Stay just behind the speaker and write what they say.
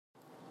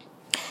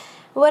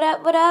What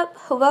up, what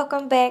up?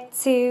 Welcome back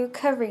to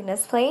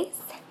Karina's Place.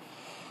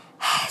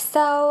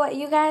 So,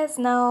 you guys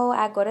know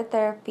I go to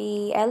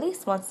therapy at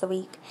least once a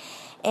week.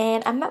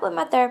 And I met with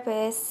my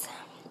therapist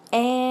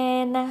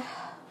and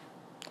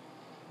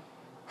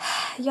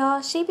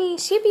y'all, she be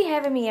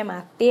having me in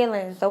my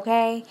feelings,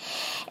 okay?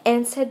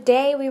 And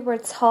today we were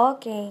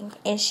talking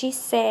and she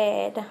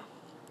said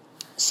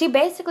she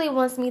basically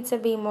wants me to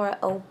be more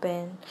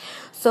open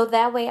so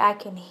that way I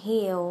can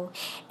heal.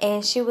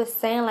 And she was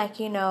saying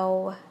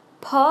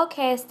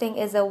podcasting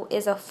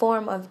is a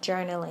form of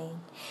journaling.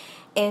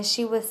 And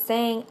she was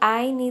saying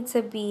I need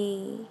to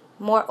be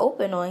more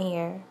open on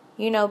here,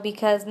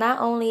 because not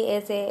only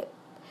is it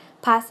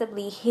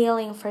possibly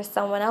healing for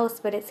someone else,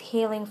 but it's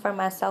healing for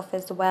myself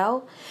as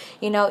well.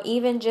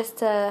 Even just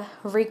to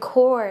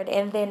record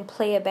and then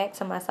play it back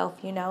to myself,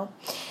 And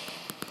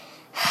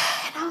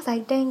I was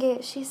like, dang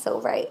it, she's so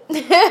right.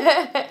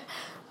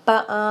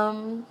 But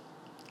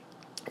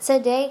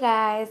today,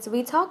 guys,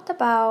 we talked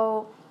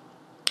about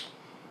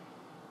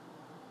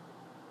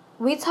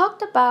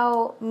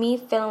me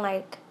feeling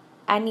like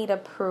I need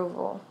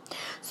approval.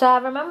 So I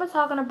remember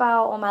talking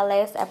about on my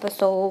last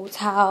episodes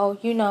how,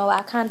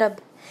 I kind of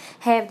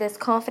have this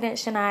confident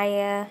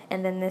Shania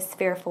and then this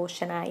fearful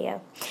Shania.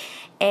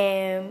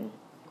 And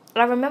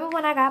I remember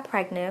when I got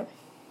pregnant,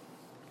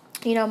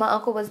 my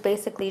uncle was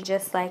basically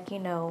just like,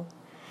 your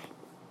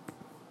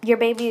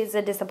baby is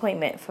a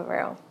disappointment for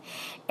real.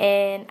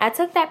 And I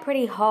took that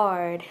pretty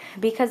hard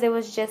because it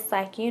was just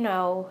like,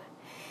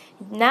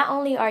 not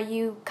only are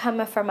you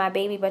coming for my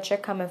baby, but you're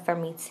coming for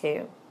me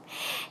too.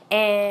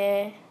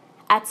 And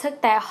I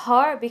took that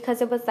hard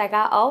because it was like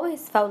I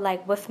always felt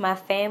like with my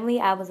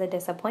family, I was a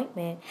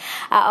disappointment.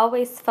 I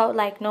always felt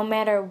like no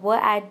matter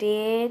what I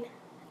did,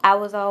 I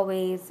was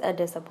always a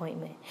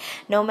disappointment.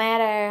 No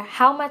matter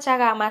how much I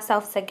got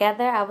myself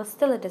together, I was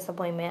still a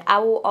disappointment. I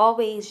will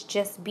always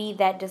just be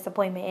that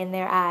disappointment in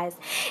their eyes.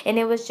 And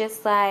it was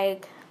just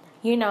like,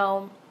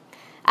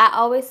 I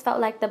always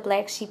felt like the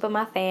black sheep of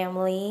my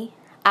family.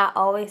 I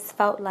always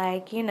felt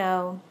like,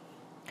 I'm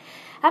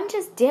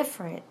just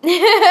different.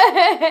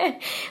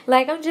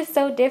 Like, I'm just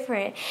so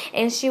different.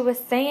 And she was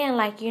saying,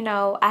 like,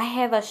 I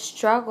have a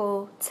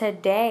struggle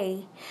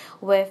today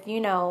with,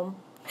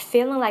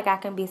 feeling like I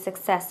can be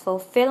successful,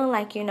 feeling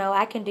like,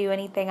 I can do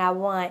anything I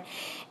want.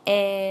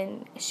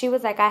 And she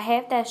was like, I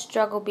have that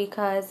struggle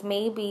because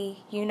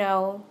maybe,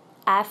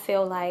 I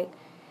feel like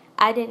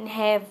I didn't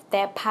have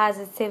that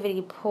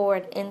positivity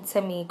poured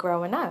into me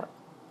growing up.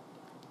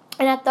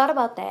 And I thought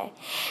about that.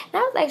 And I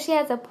was like, she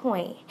has a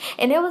point.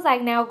 And it was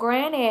like, now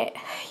granted,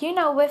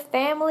 with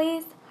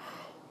families,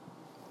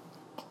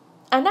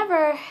 I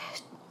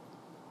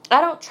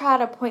don't try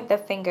to point the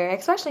finger,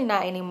 especially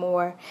not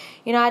anymore.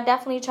 I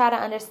definitely try to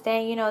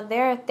understand,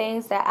 there are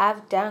things that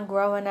I've done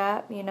growing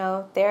up.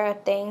 There are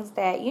things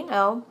that,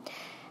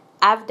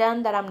 I've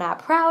done that I'm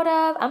not proud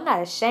of. I'm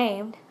not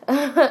ashamed.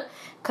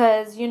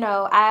 Because,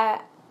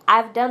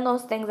 I've done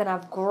those things and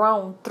I've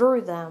grown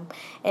through them.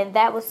 And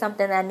that was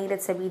something that needed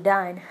to be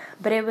done.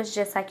 But it was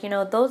just like,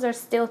 those are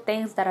still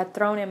things that are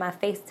thrown in my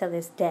face to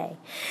this day.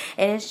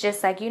 And it's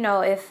just like,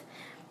 if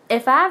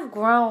I've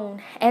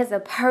grown as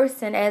a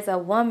person, as a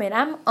woman,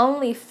 I'm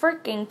only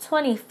freaking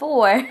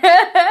 24.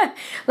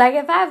 Like,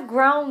 if I've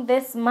grown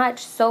this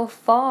much so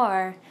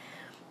far,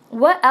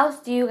 what else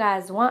do you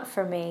guys want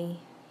from me?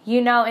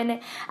 And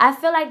I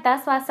feel like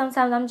that's why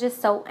sometimes I'm just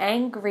so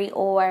angry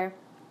or...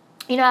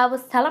 I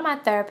was telling my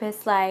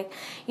therapist, like,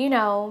 I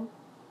don't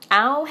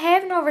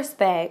have no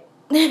respect.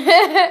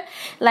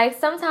 Like,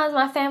 sometimes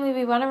my family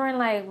be wondering,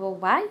 like, well,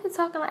 why are you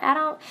talking like I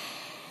don't...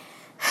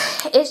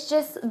 It's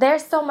just,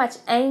 there's so much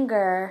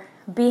anger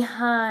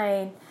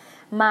behind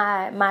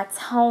my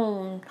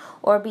tone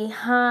or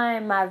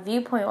behind my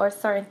viewpoint or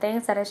certain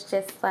things that it's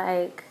just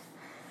like,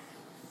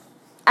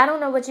 I don't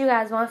know what you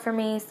guys want from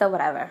me, so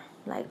whatever.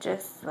 Like,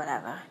 just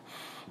whatever.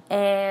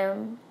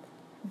 And...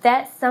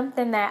 that's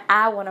something that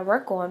I want to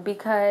work on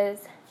because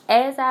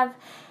as I've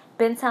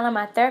been telling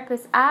my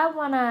therapist, I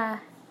want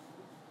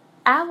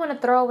to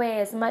throw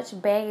away as much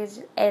baggage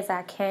as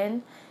I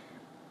can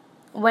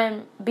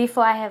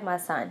before I have my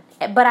son.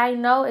 But I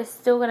know it's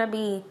still going to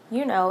be,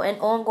 an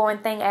ongoing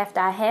thing after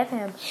I have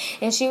him.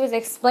 And she was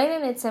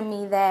explaining it to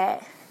me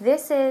that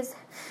this is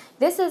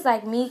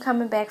like me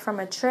coming back from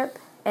a trip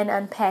and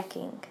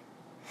unpacking.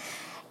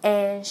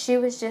 And she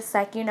was just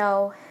like,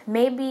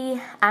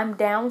 maybe I'm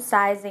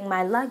downsizing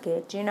my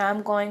luggage.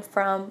 I'm going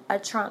from a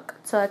trunk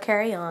to a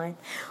carry-on.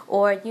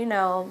 Or, a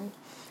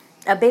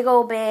big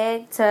old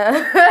bag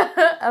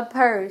to a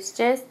purse.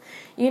 Just,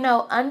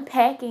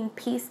 unpacking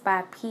piece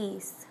by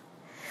piece.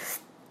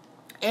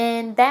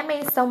 And that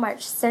made so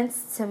much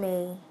sense to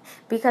me.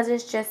 Because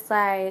it's just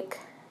like,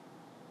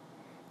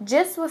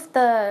 just with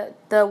the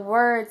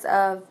words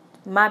of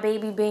my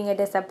baby being a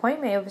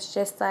disappointment, it was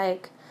just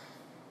like,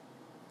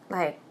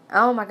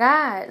 oh my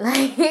God,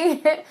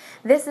 like,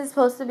 this is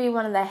supposed to be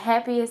one of the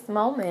happiest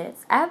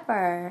moments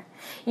ever.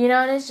 You know,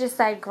 and it's just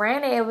like,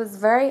 granted, it was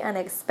very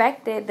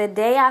unexpected. The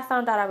day I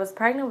found out I was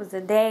pregnant was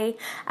the day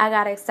I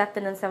got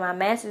accepted into my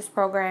master's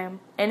program.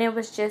 And it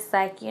was just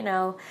like, you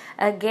know,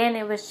 again,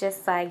 it was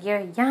just like,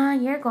 you're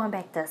young, you're going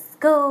back to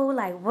school,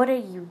 like, what are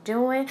you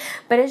doing?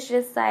 But it's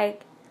just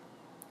like,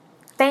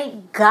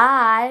 thank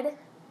God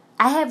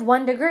I have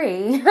 1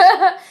 degree.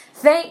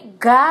 Thank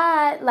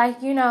God,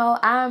 like, you know,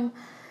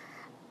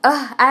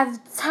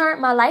 I've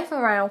turned my life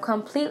around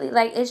completely.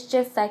 Like, it's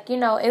just like, you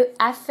know,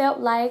 I felt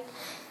like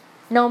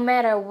no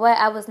matter what,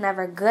 I was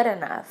never good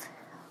enough.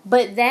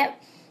 But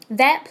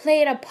that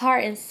played a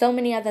part in so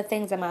many other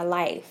things in my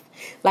life,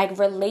 like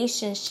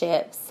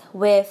relationships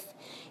with,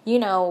 you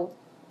know,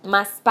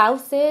 my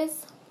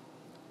spouses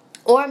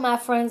or my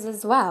friends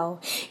as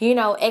well. You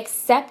know,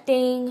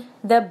 accepting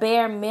the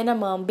bare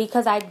minimum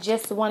because I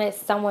just wanted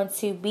someone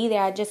to be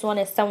there. I just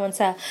wanted someone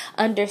to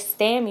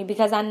understand me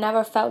because I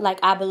never felt like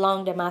I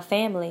belonged in my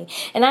family.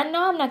 And I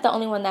know I'm not the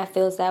only one that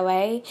feels that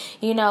way,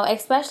 you know,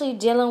 especially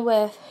dealing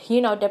with, you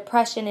know,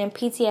 depression and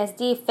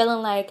PTSD,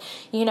 feeling like,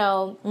 you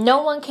know,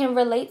 no one can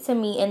relate to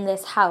me in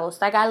this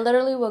house. Like, I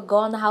literally would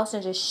go in the house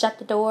and just shut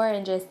the door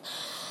and just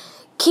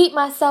keep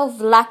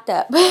myself locked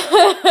up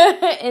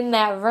in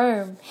that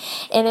room.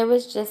 And it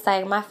was just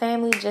like my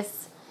family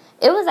just,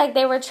 it was like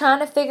they were trying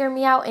to figure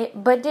me out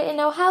but didn't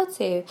know how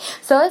to.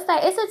 So it's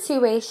like, it's a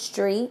two-way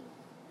street,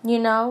 you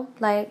know,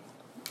 like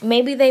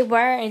maybe they were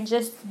and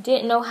just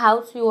didn't know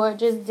how to, or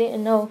just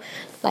didn't know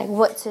like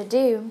what to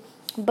do.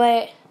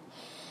 But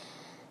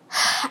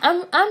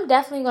I'm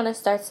definitely going to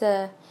start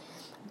to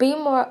be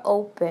more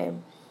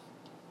open,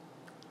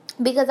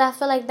 because I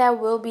feel like that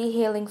will be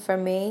healing for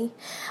me.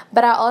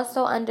 But I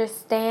also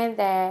understand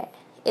that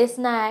it's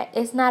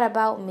not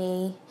about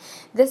me.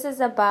 This is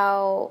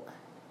about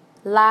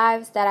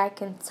lives that I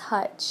can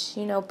touch,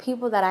 you know,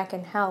 people that I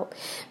can help.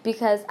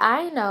 Because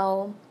I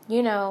know,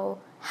 you know,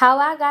 how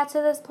I got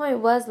to this point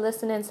was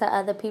listening to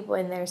other people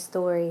and their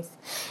stories.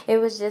 It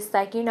was just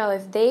like, you know,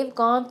 if they've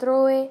gone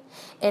through it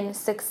and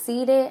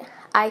succeeded,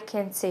 I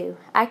can too.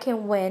 I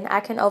can win.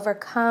 I can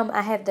overcome.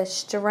 I have the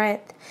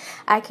strength.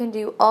 I can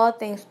do all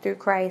things through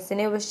Christ.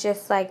 And it was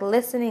just like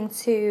listening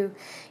to,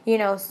 you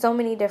know, so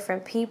many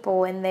different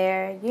people and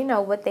their, you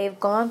know, what they've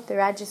gone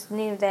through. I just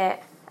knew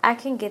that I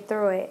can get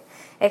through it,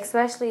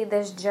 especially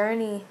this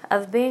journey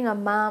of being a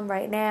mom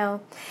right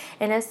now.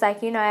 And it's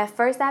like, you know, at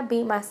first I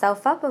beat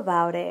myself up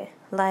about it.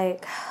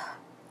 Like,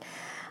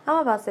 I'm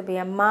about to be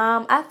a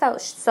mom. I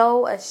felt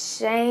so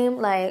ashamed.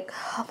 Like,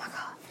 oh my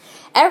God.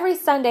 Every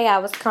Sunday I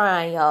was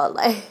crying, y'all.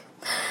 Like,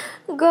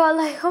 girl,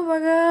 like, oh my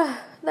God.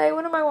 Like,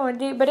 what am I going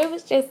to do? But it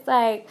was just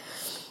like,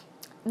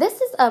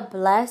 this is a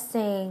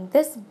blessing.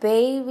 This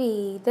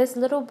baby, this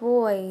little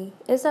boy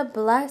is a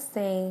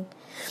blessing.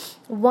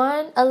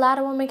 One, a lot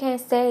of women can't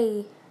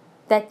say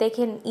that they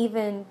can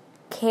even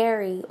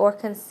carry or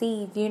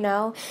conceive, you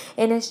know?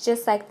 And it's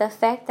just like the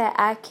fact that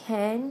I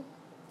can,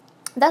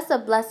 that's a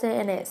blessing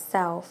in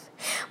itself.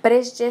 But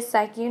it's just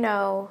like, you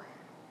know,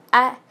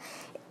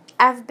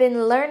 I've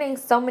been learning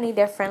so many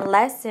different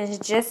lessons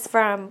just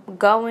from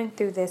going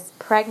through this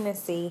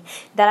pregnancy,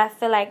 that I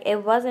feel like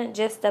it wasn't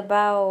just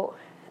about,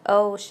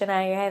 oh,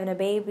 Shania, you're having a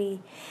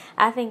baby.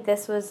 I think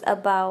this was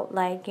about,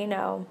 like, you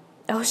know,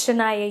 oh,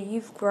 Shania,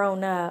 you've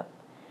grown up.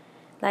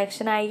 Like,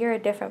 Shania, you're a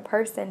different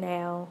person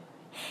now.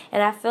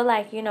 And I feel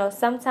like, you know,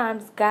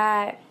 sometimes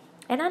God,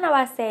 and I know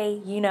I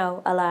say, you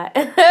know, a lot,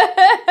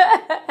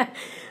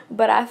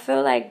 but I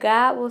feel like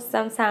God will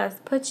sometimes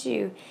put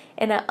you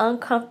in an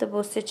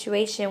uncomfortable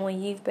situation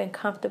when you've been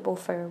comfortable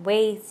for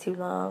way too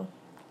long.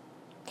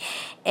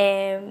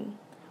 And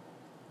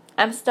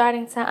I'm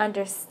starting to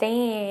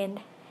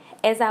understand,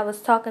 as I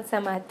was talking to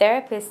my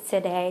therapist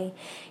today,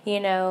 you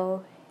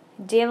know,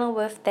 dealing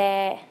with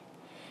that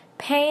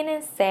pain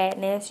and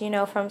sadness, you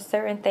know, from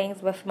certain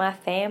things with my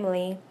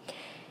family.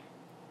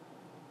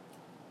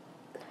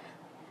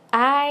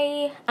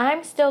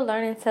 I'm still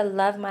learning to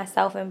love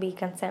myself and be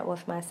content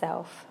with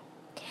myself.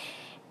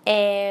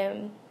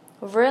 And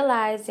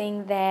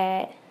realizing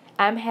that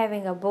I'm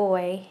having a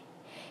boy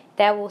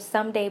that will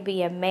someday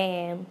be a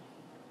man.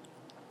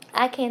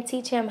 I can't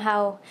teach him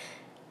how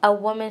a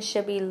woman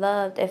should be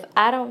loved if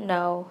I don't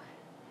know,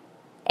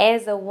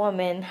 as a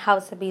woman, how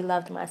to be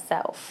loved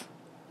myself.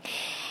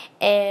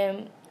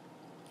 And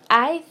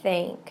I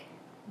think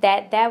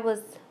that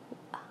was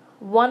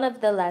one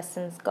of the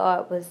lessons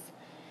God was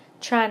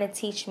trying to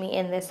teach me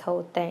in this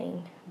whole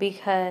thing.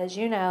 Because,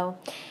 you know,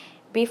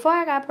 before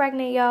I got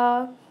pregnant,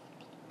 y'all,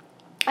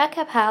 I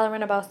kept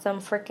hollering about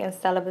some freaking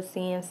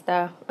celibacy and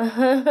stuff.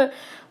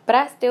 But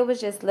I still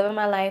was just living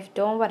my life,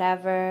 doing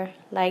whatever.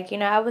 Like, you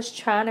know, I was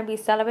trying to be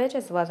celibate. It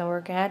just wasn't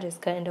working. I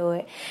just couldn't do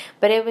it.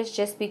 But it was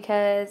just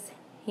because,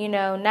 you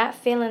know, not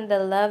feeling the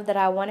love that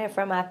I wanted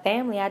from my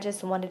family. I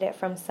just wanted it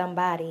from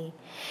somebody.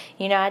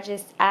 You know, I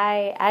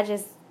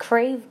just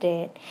craved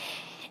it.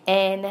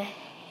 And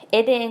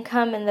it didn't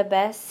come in the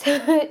best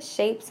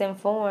shapes and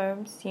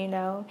forms, you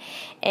know.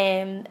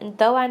 And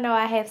though I know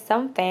I have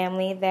some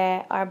family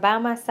that are by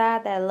my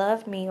side that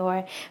love me,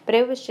 but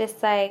it was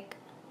just like,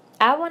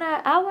 I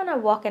wanna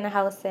walk in the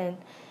house and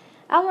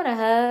I want a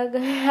hug.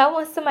 I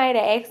want somebody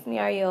to ask me,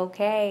 "Are you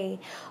okay?"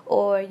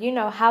 Or,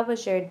 "How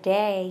was your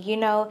day?"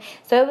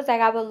 So it was like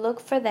I would look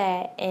for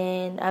that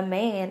in a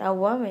man, a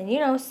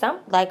woman, some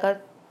like a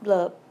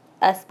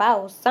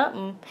spouse,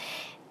 something.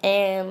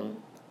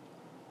 And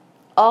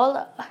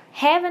all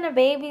having a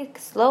baby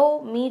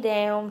slowed me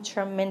down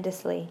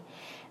tremendously.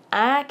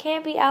 I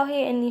can't be out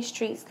here in these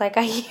streets like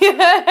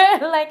I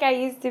like I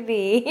used to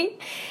be.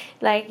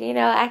 Like,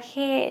 I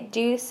can't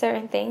do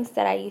certain things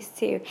that I used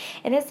to.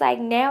 And it's like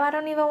now I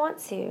don't even want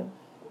to.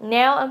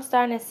 Now I'm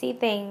starting to see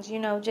things,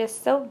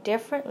 just so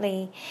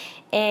differently.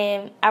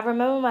 And I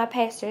remember my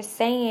pastor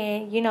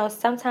saying,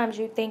 sometimes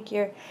you think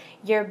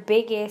your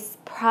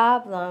biggest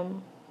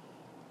problem.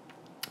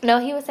 No,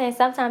 he was saying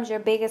sometimes your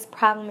biggest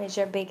problem is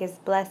your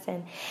biggest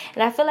blessing.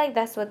 And I feel like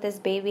that's what this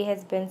baby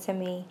has been to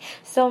me.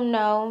 So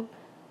no.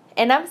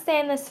 And I'm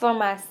saying this for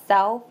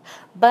myself,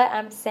 but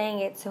I'm saying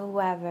it to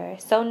whoever.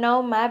 So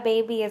no, my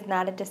baby is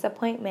not a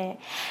disappointment.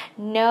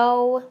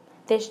 No,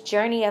 this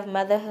journey of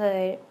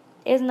motherhood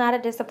is not a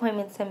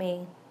disappointment to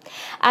me.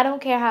 I don't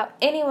care how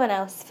anyone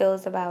else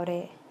feels about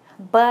it.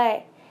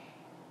 But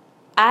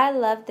I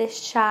love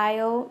this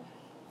child.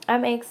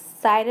 I'm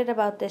excited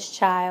about this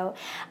child.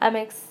 I'm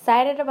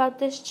excited about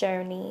this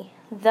journey.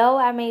 Though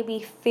I may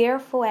be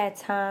fearful at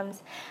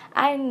times,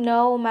 I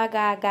know my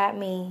God got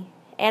me.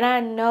 And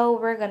I know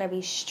we're going to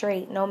be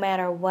straight no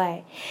matter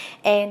what.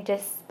 And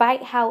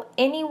despite how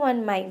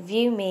anyone might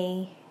view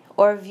me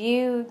or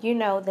view,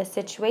 the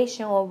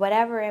situation or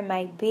whatever it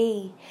might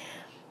be,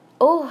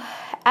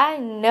 I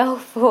know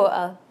for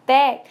a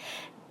fact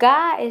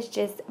God is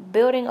just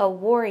building a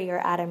warrior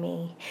out of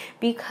me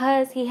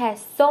because He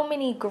has so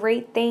many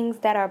great things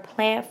that are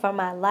planned for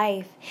my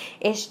life.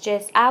 It's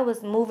just I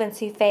was moving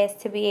too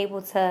fast to be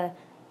able to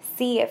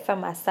see it for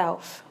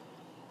myself.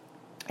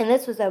 And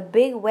this was a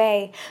big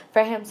way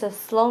for Him to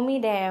slow me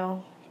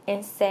down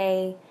and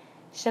say,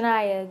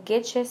 "Shania,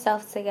 get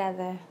yourself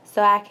together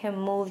so I can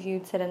move you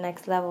to the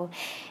next level."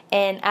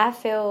 And I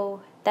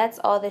feel that's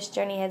all this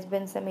journey has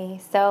been to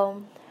me.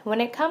 So when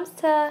it comes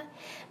to,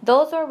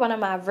 those are one of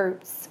my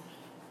roots.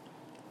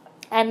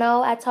 I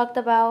know I talked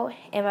about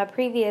in my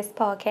previous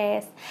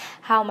podcast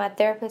how my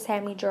therapist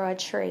had me draw a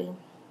tree.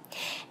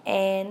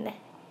 And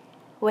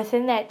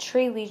within that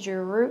tree, we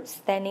drew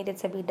roots that needed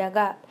to be dug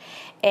up.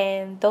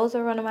 And those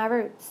are one of my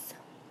roots.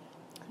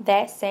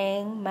 That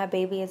saying, "My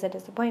baby is a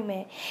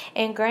disappointment."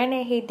 And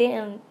granted, he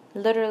didn't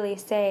literally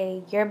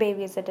say, "Your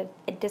baby is a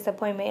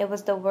disappointment." It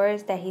was the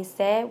words that he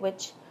said,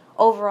 which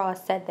overall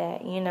said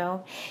that,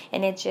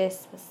 And it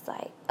just was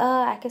like,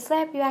 I could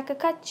slap you, I could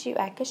cut you,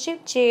 I could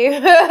shoot you.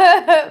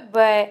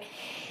 But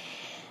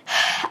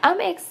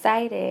I'm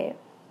excited.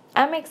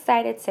 I'm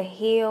excited to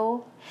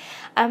heal.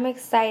 I'm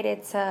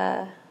excited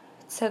to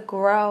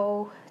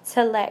grow,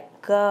 to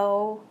let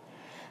go,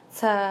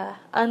 to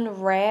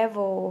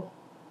unravel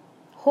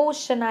who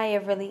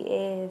Shania really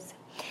is.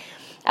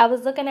 I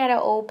was looking at an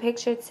old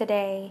picture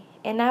today,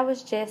 and I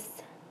was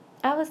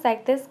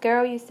like, this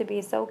girl used to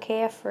be so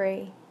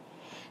carefree.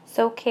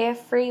 So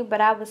carefree,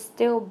 but I was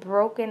still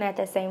broken at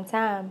the same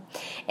time.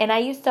 And I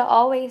used to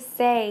always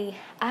say,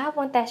 I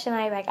want that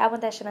Shania back. I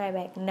want that Shania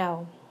back.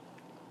 No.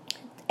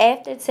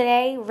 After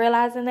today,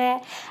 realizing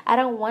that, I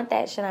don't want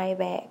that Shania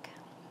back.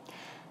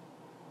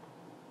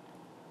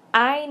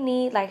 I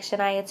need like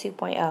Shania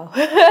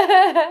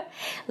 2.0.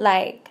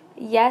 Like,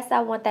 yes,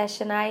 I want that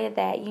Shania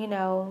that,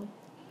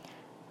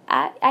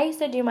 I used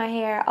to do my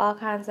hair all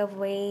kinds of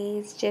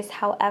ways, just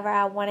however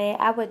I wanted.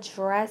 I would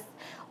dress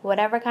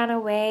whatever kind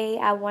of way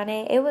I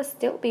wanted. It would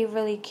still be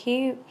really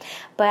cute,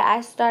 but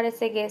I started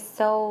to get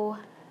so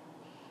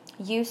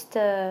used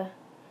to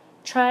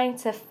trying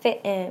to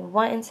fit in,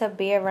 wanting to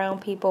be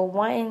around people,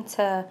 wanting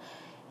to,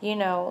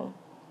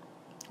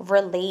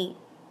 relate,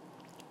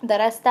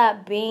 that I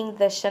stopped being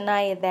the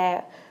Shania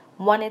that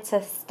wanted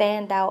to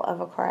stand out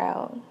of a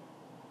crowd.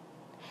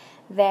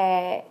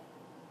 That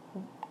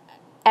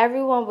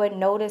everyone would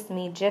notice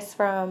me just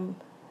from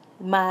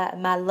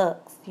my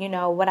looks,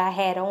 what I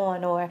had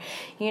on, or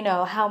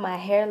how my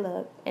hair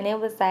looked. And it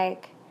was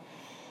like,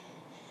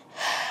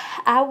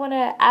 I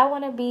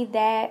want to be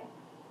that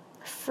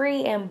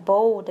free and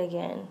bold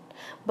again,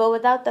 but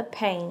without the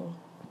pain.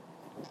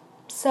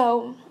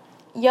 So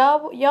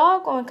y'all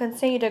going to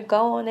continue to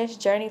go on this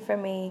journey for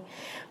me.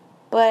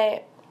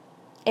 But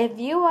if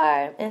you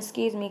are,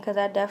 excuse me, because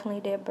I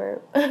definitely did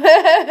burp.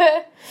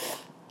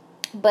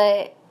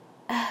 But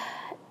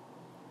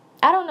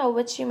I don't know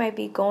what you might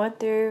be going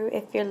through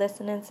if you're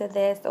listening to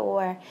this,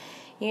 or,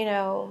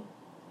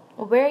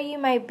 where you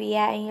might be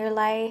at in your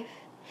life.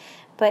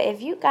 But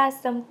if you got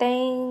some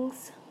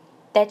things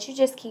that you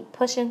just keep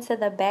pushing to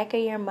the back of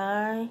your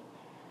mind,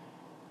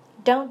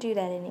 don't do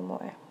that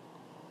anymore.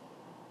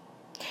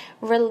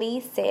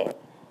 Release it.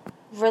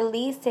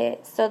 release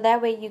it so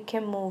that way you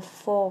can move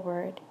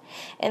forward.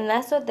 And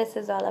that's what this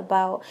is all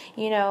about.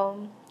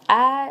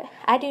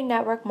 I do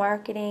network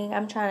marketing.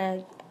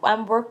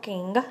 I'm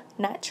working,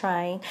 not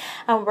trying.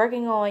 I'm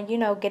working on,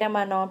 getting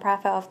my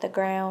nonprofit off the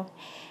ground.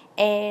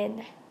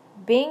 And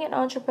being an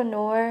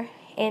entrepreneur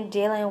and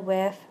dealing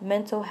with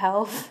mental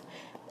health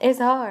is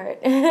hard.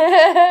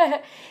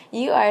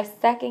 You are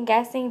second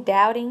guessing,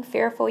 doubting,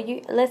 fearful.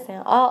 You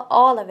listen,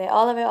 all of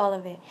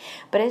it.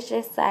 But it's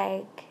just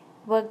like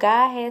what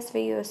God has for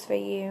you is for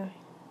you.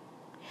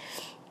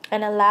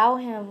 And allow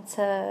him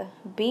to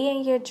be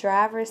in your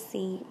driver's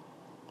seat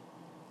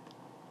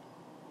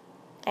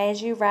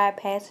as you ride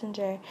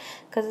passenger.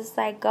 Because it's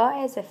like God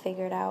has it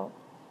figured out.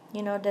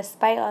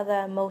 Despite all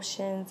the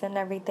emotions and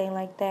everything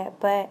like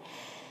that. But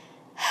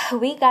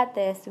we got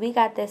this. We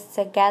got this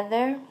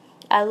together.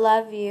 I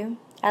love you.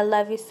 I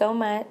love you so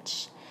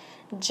much.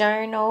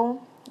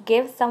 Journal.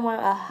 Give someone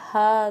a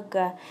hug.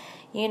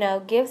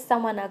 Give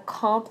someone a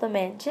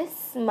compliment.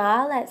 Just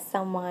smile at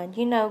someone.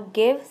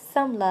 Give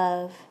some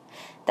love.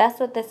 That's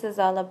what this is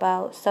all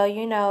about. So,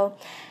 y'all,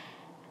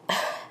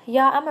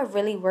 I'm going to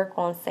really work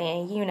on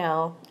saying, I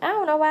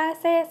don't know why I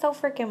say it so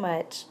freaking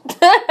much.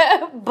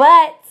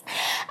 But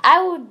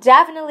I will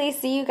definitely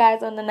see you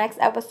guys on the next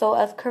episode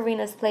of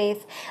Karina's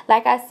Place.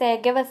 Like I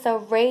said, give us a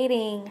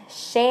rating,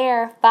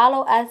 share,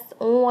 follow us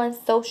on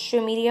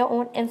social media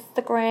on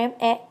Instagram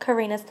at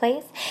Karina's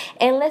Place.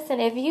 And listen,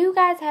 if you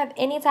guys have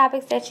any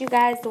topics that you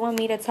guys want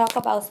me to talk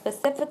about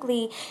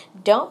specifically,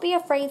 don't be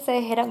afraid to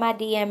hit up my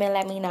DM and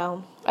let me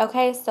know.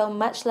 Okay, so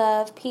much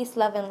love, peace,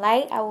 love, and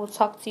light. I will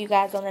talk to you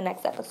guys on the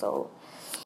next episode.